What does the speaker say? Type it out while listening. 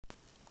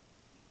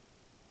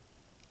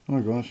Hi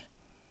guys,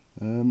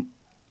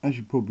 as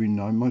you probably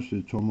know, most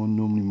of the time I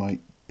normally make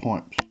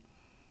pipes,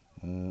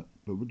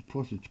 but with the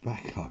price of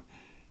tobacco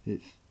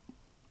it's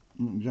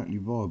not exactly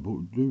viable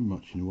to do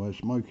much in the way of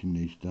smoking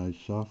these days,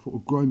 so I thought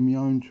I'd grow my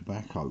own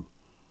tobacco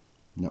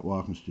and that way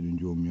I can still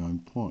enjoy my own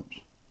pipes.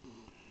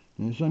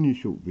 Now it's only a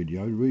short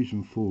video. The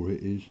reason for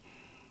it is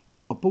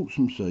I bought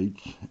some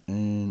seeds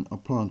and I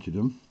planted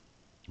them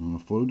and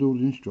I followed all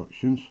the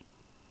instructions.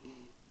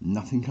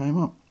 Nothing came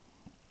up.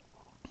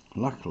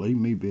 Luckily,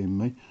 me being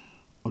me,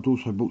 I'd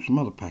also bought some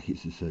other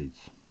packets of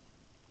seeds.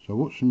 So I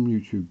watched some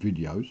YouTube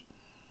videos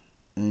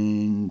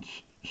and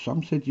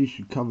some said you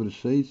should cover the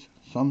seeds,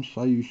 some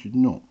say you should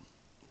not.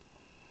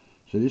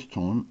 So this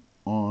time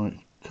I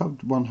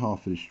covered one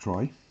half of this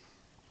tray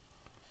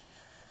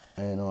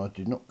and I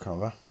did not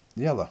cover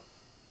the other.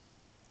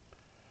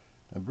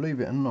 And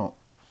believe it or not,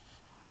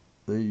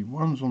 the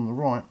ones on the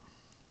right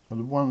are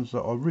the ones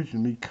that I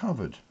originally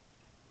covered.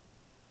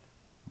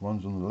 The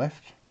ones on the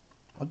left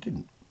I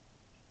didn't.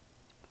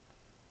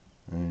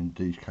 And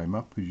these came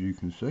up, as you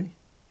can see,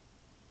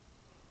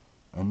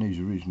 and these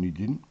originally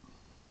didn't.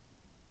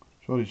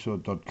 So I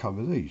decided I'd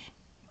cover these.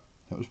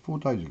 That was 4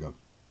 days ago.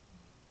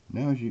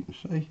 Now, as you can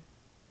see,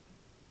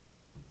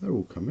 they're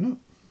all coming up.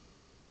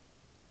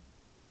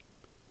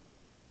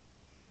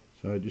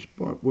 So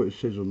despite what it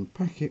says on the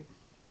packet,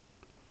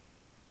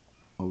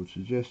 I would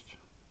suggest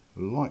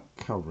a light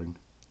covering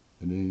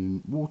and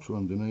then water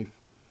underneath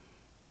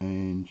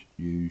and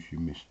use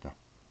your mister.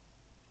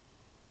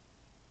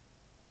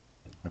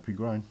 Happy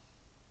growing.